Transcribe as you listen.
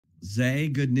Zay,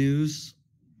 good news.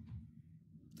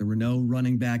 There were no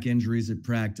running back injuries at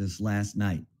practice last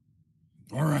night.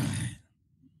 All right.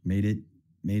 Made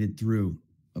it through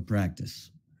a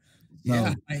practice. So,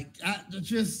 yeah,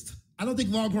 I don't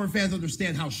think Longhorn fans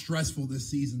understand how stressful this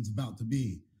season's about to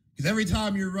be. Because every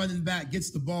time your running back gets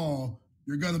the ball,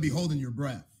 you're going to be holding your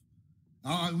breath.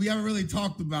 We haven't really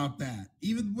talked about that.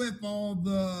 Even with all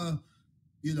the,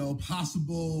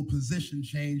 possible position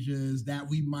changes that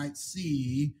we might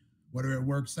see, whether it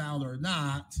works out or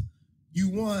not, you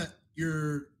want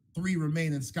your 3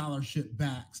 remaining scholarship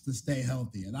backs to stay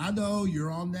healthy. And I know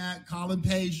you're on that Colin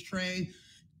Page train.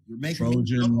 You're making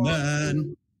Trojan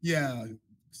man. Yeah,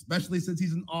 especially since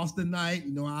he's an Austin Knight.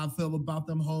 You know how I feel about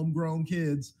them homegrown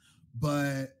kids.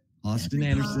 But Austin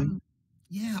Anderson.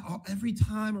 Every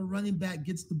time a running back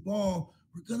gets the ball,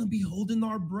 we're going to be holding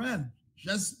our breath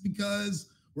just because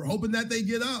we're hoping that they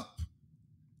get up.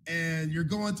 And you're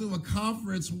going to a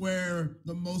conference where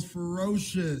the most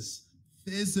ferocious,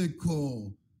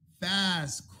 physical,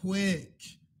 fast, quick,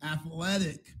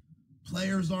 athletic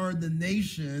players are in the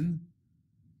nation.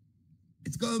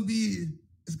 It's gonna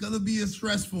be a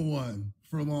stressful one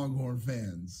for Longhorn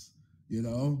fans.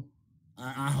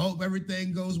 I hope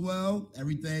everything goes well.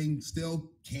 Everything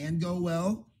still can go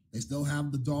well. They still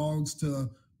have the dogs to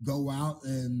go out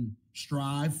and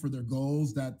strive for their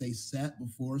goals that they set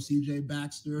before CJ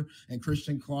Baxter and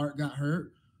Christian Clark got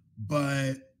hurt.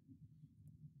 But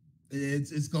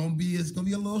it's gonna be a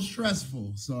little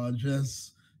stressful. So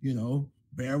just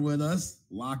bear with us,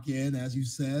 lock in, as you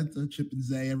said, to Chip and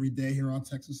Zay every day here on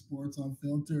Texas Sports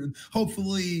Unfiltered.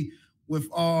 Hopefully, with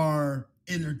our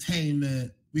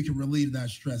entertainment, we can relieve that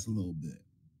stress a little bit.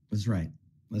 That's right.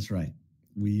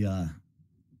 We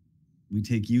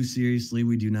take you seriously.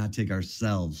 We do not take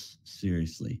ourselves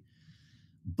seriously.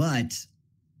 But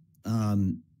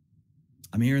I'm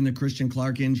hearing the Christian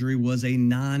Clark injury was a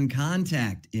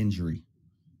non-contact injury.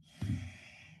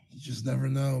 You just never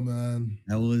know, man.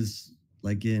 That was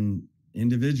like in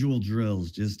individual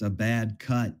drills, just a bad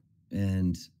cut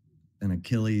and an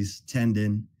Achilles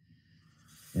tendon.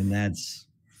 And that's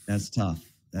tough.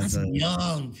 That's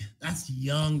young. That's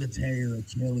young to tear your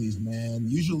Achilles, man.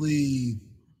 Usually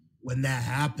when that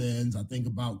happens, I think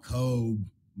about Kobe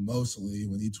mostly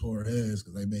when he tore his,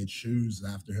 because they made shoes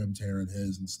after him tearing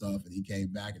his and stuff, and he came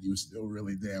back and he was still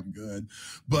really damn good.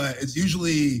 But it's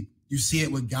usually, you see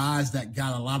it with guys that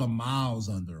got a lot of miles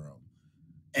under them.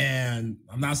 And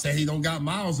I'm not saying he don't got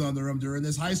miles under him during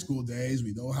his high school days.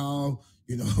 We know how,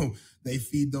 they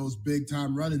feed those big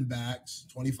time running backs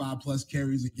 25 plus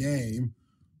carries a game.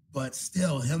 But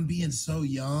still, him being so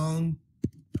young,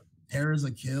 tear his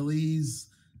Achilles,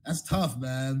 that's tough,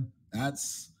 man.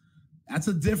 That's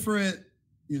a different,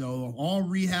 all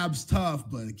rehab's tough,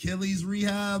 but Achilles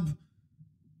rehab,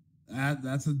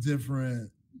 that's a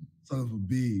different son of a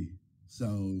bee.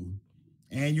 So,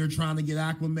 and you're trying to get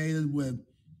acclimated with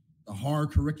the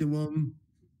hard curriculum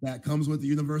that comes with the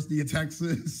University of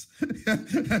Texas,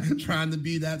 trying to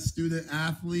be that student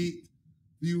athlete,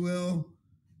 if you will.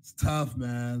 It's tough,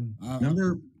 man.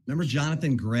 Remember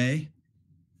Jonathan Gray?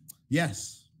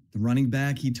 Yes. The running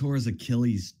back, he tore his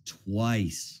Achilles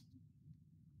twice.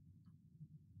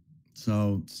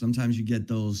 So sometimes you get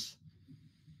those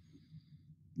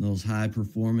high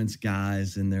performance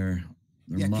guys and their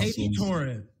muscles. KD tore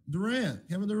it.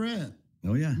 Kevin Durant.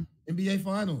 Oh yeah. NBA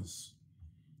Finals.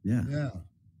 Yeah.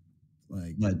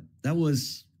 But that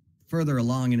was further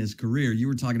along in his career. You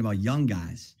were talking about young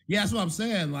guys. Yeah, that's what I'm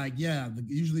saying.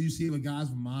 Usually you see it with guys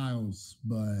with miles,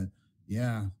 but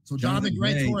yeah. So Jonathan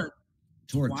Gray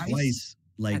tore it twice.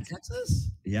 At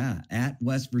Texas? Yeah, at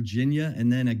West Virginia,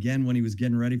 and then again when he was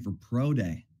getting ready for pro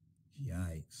day.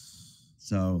 Yikes.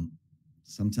 So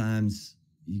sometimes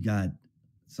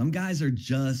some guys are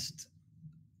just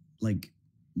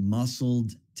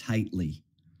muscled tightly.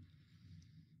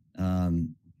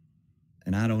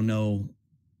 And I don't know.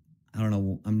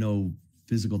 I'm no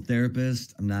physical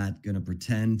therapist. I'm not going to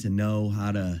pretend to know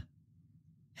how to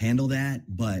handle that.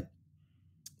 But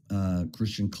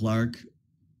Christian Clark,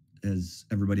 as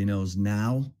everybody knows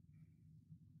now,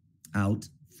 out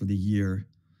for the year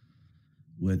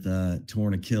with a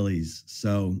torn Achilles.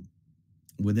 So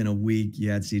within a week,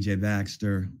 you had CJ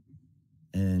Baxter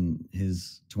and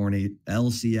his torn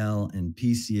LCL and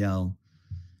PCL,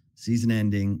 season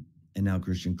ending, and now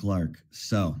Christian Clark.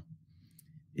 So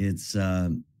it's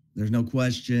there's no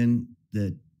question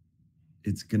that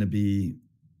it's going to be,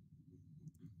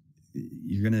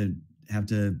 you're going to have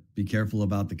to be careful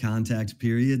about the contact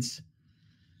periods.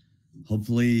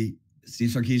 Hopefully, Steve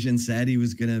Sarkisian said he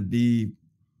was going to be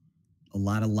a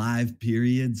lot of live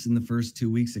periods in the first 2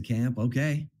 weeks of camp.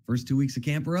 Okay, First 2 weeks of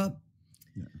camp are up.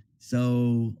 Yeah.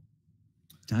 So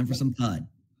time for some thud.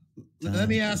 Let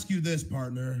me ask you this,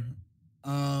 partner.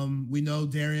 We know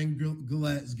Darian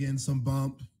Gillette's getting some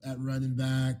bump at running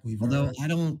back. Although I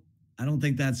don't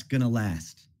think that's gonna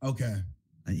last. Okay.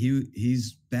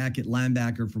 He's back at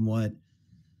linebacker from what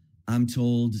I'm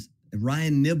told.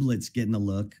 Ryan Niblett's getting a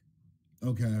look.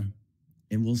 Okay.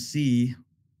 And we'll see.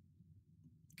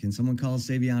 Can someone call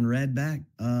Savion Red back?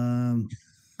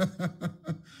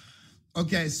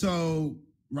 Okay, so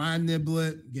Ryan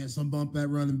Niblett gets some bump at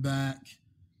running back.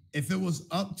 If it was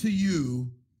up to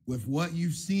you with what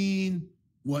you've seen,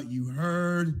 what you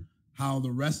heard, how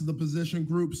the rest of the position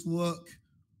groups look,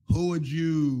 who would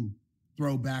you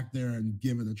throw back there and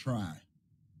give it a try?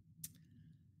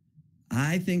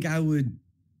 I think I would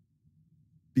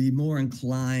be more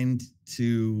inclined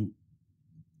to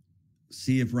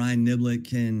see if Ryan Niblett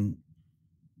can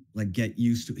get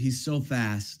used to. He's so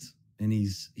fast, and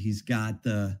he's got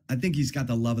the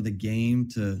love of the game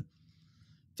to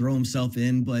throw himself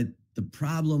in. But the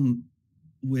problem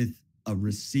with a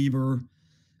receiver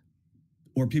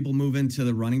or people move into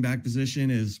the running back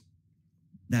position is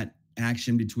that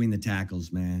action between the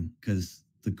tackles, man, because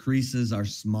the creases are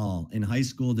small. In high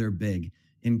school, they're big.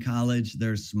 In college,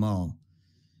 they're small.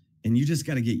 And you just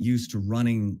got to get used to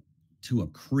running to a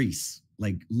crease,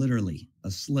 like literally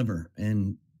a sliver,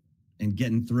 and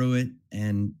getting through it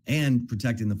and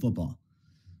protecting the football.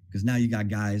 Because now you got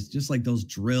guys just like those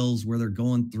drills where they're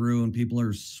going through and people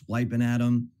are swiping at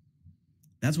them.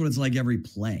 That's what it's like every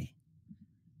play.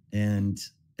 And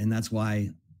that's why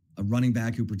a running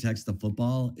back who protects the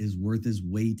football is worth his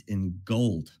weight in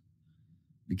gold,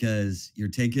 because you're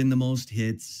taking the most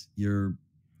hits. You're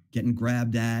getting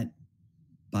grabbed at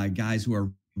by guys who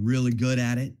are really good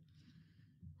at it.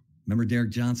 Remember Derek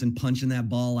Johnson punching that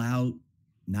ball out,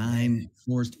 9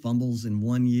 forced fumbles in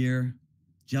 1 year?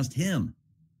 Just him.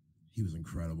 He was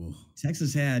incredible.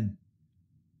 Texas had,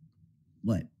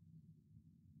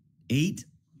 8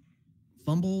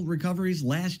 fumble recoveries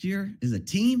last year as a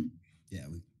team? Yeah,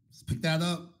 let's pick that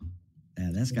up. Yeah,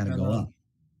 that's got to go up.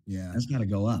 Yeah. That's got to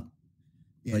go up.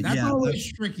 Yeah, but that's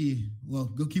always tricky. Well,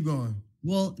 go keep going.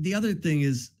 Well, the other thing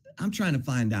is I'm trying to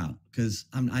find out, because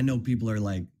I know people are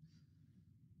like,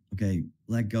 okay,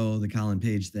 let go of the Colin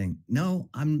Page thing. No,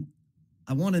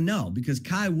 I want to know, because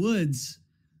Kai Woods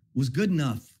was good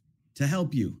enough to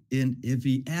help you, and if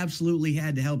he absolutely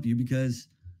had to help you, because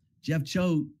Jeff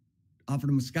Choate offered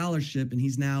him a scholarship and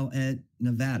he's now at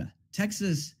Nevada.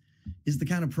 Texas is the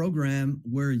kind of program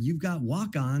where you've got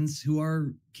walk-ons who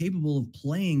are capable of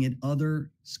playing at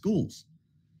other schools.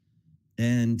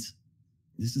 And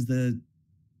this is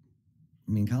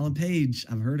Colin Page,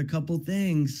 I've heard a couple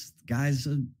things. The guy's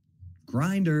a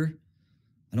grinder.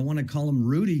 I don't want to call him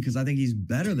Rudy, because I think he's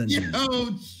better than that.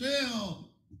 Yo, chill.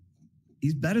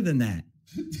 He's better than that.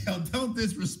 Yo, don't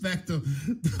disrespect him.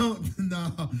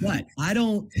 No. But I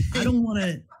don't want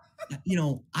to,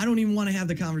 I don't even want to have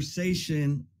the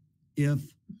conversation if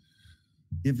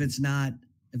it's not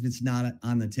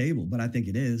on the table, but I think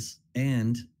it is.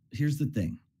 And here's the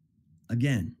thing.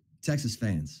 Again, Texas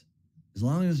fans, as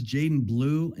long as Jaden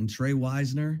Blue and Trey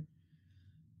Wisner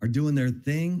are doing their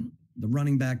thing, the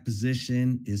running back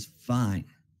position is fine.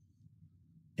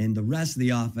 And the rest of the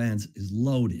offense is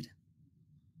loaded.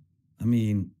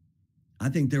 I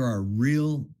think there are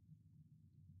real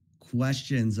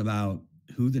questions about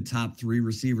who the top 3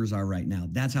 receivers are right now.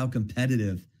 That's how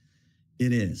competitive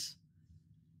it is.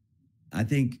 I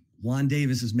think Juan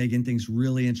Davis is making things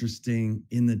really interesting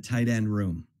in the tight end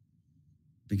room,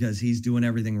 because he's doing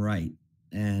everything right.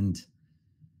 And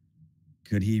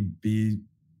could he be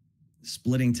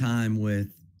splitting time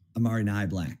with Amari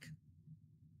Niblack?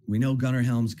 We know Gunnar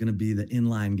Helm's going to be the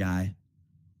inline guy.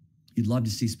 You'd love to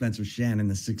see Spencer Shannon,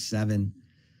 the 6'7",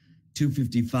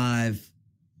 255,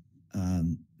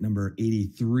 number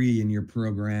 83 in your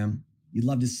program. You'd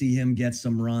love to see him get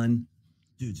some run.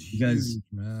 Dude, because huge,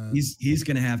 man. He's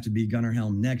going to have to be Gunnar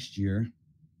Helm next year.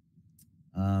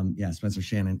 Spencer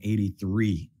Shannon,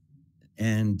 83.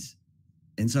 And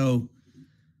so,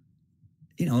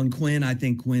 and Quinn, I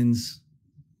think Quinn's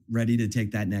ready to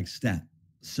take that next step.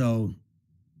 So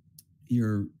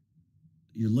you're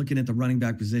looking at the running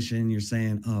back position, you're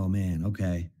saying, oh man,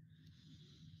 okay.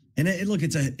 And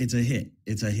it's a hit.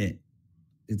 It's a hit.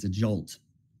 It's a jolt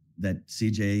that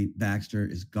CJ Baxter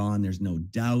is gone. There's no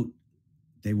doubt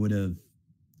they would have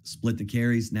split the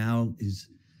carries. Now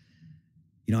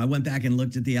I went back and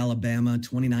looked at the Alabama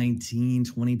 2019,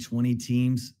 2020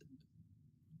 teams.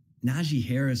 Najee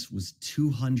Harris was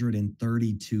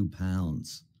 232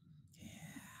 pounds. Yeah.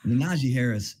 Najee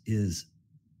Harris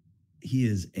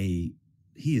he's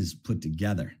is put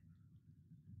together.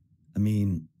 I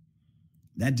mean,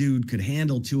 that dude could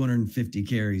handle 250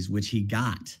 carries, which he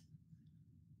got.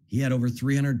 He had over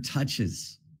 300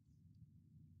 touches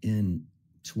in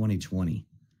 2020.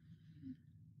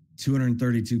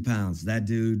 232 pounds. That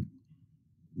dude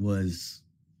was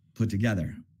put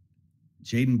together.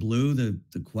 Jaden Blue, the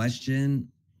question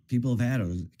people have had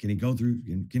is, can he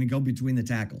go between the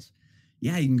tackles?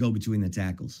 Yeah, he can go between the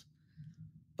tackles.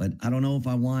 But I don't know if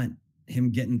I want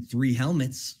him getting 3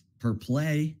 helmets per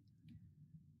play.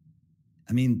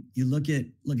 I mean, you look at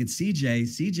CJ.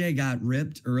 CJ got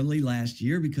ripped early last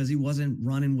year because he wasn't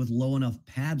running with low enough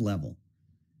pad level.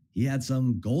 He had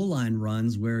some goal line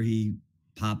runs where he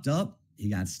popped up, he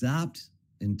got stopped,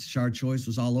 and Tashard Choice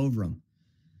was all over him.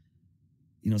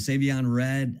 Savion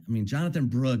Red, I mean, Jonathan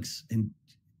Brooks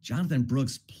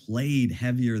played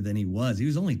heavier than he was. He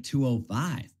was only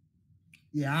 205.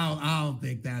 Yeah, I don't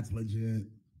think that's legit.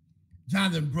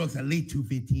 Jonathan Brooks, at least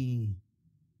 215.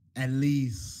 At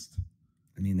least.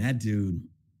 I mean, that dude.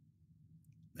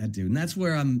 And that's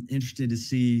where I'm interested to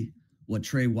see what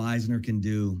Trey Wisner can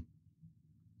do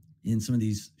in some of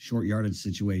these short yardage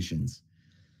situations,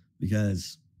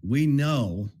 because we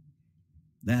know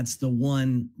that's the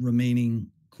one remaining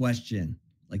question.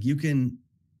 Like, you can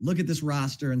look at this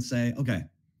roster and say, okay,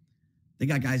 they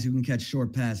got guys who can catch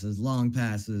short passes, long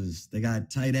passes. They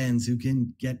got tight ends who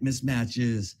can get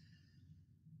mismatches.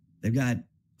 They've got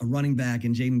a running back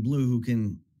in Jaden Blue who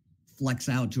can flex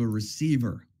out to a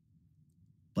receiver.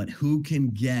 But who can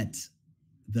get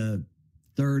the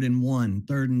 3rd and 1,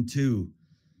 3rd and 2,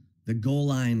 the goal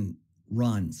line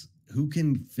runs? Who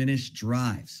can finish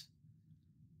drives?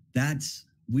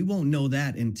 We won't know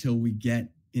that until we get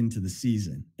into the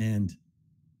season. And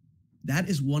that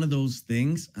is one of those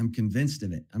things. I'm convinced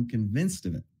of it.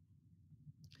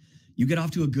 You get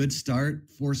off to a good start,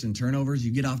 forcing turnovers.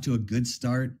 You get off to a good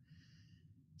start,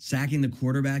 sacking the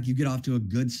quarterback. You get off to a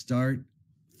good start,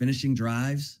 finishing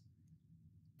drives.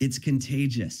 It's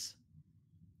contagious.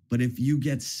 But if you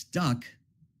get stuck,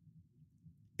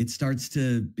 it starts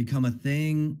to become a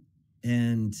thing,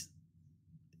 and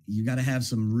you got to have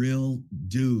some real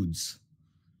dudes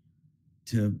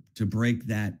to break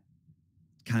that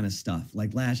kind of stuff.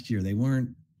 Like last year, they weren't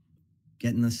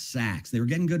getting the sacks. They were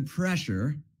getting good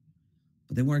pressure,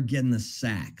 but they weren't getting the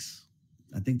sacks.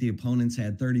 I think the opponents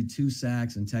had 32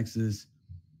 sacks and Texas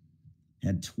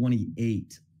had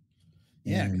 28.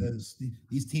 Yeah, because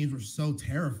these teams were so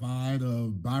terrified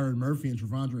of Byron Murphy and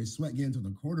Trevondre Sweat getting to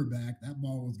the quarterback. That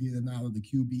ball was getting out of the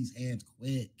QB's hands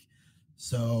quick.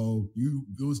 So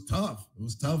it was tough. It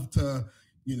was tough to,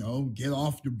 get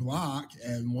off your block.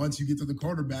 And once you get to the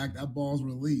quarterback, that ball's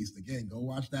released. Again, go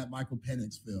watch that Michael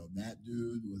Penix film. That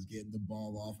dude was getting the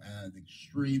ball off at an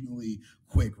extremely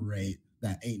quick rate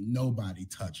that ain't nobody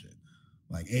touching.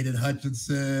 Like Aiden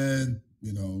Hutchinson,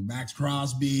 Max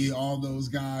Crosby, all those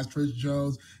guys, Chris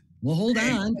Jones. Well, hold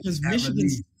on, because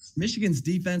Michigan's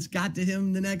defense got to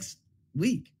him the next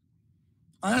week.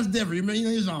 Oh, that's different. He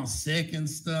was all sick and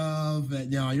stuff.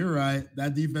 And, you're right.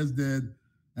 That defense did.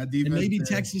 And maybe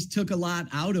Texas took a lot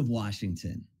out of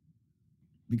Washington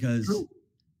because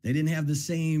they didn't have the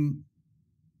same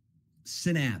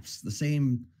synapse, they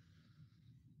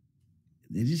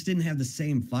just didn't have the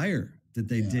same fire that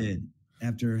they did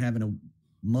after having a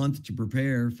month to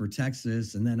prepare for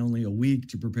Texas and then only a week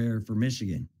to prepare for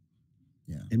Michigan.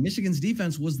 Yeah. And Michigan's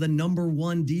defense was the number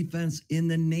 1 defense in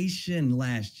the nation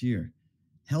last year.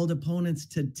 Held opponents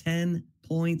to 10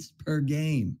 points per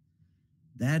game.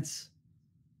 That's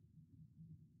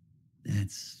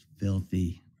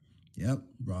filthy. Yep.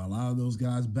 Brought a lot of those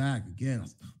guys back. Again,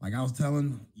 like I was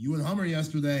telling you and Hummer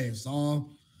yesterday, saw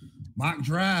mock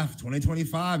draft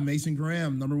 2025, Mason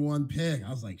Graham, number 1 pick. I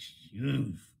was like,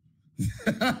 shoot.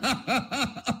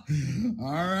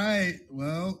 All right.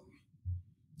 Well,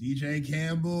 DJ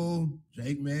Campbell,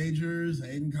 Jake Majors,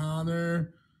 Hayden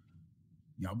Connor,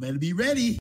 y'all better be ready.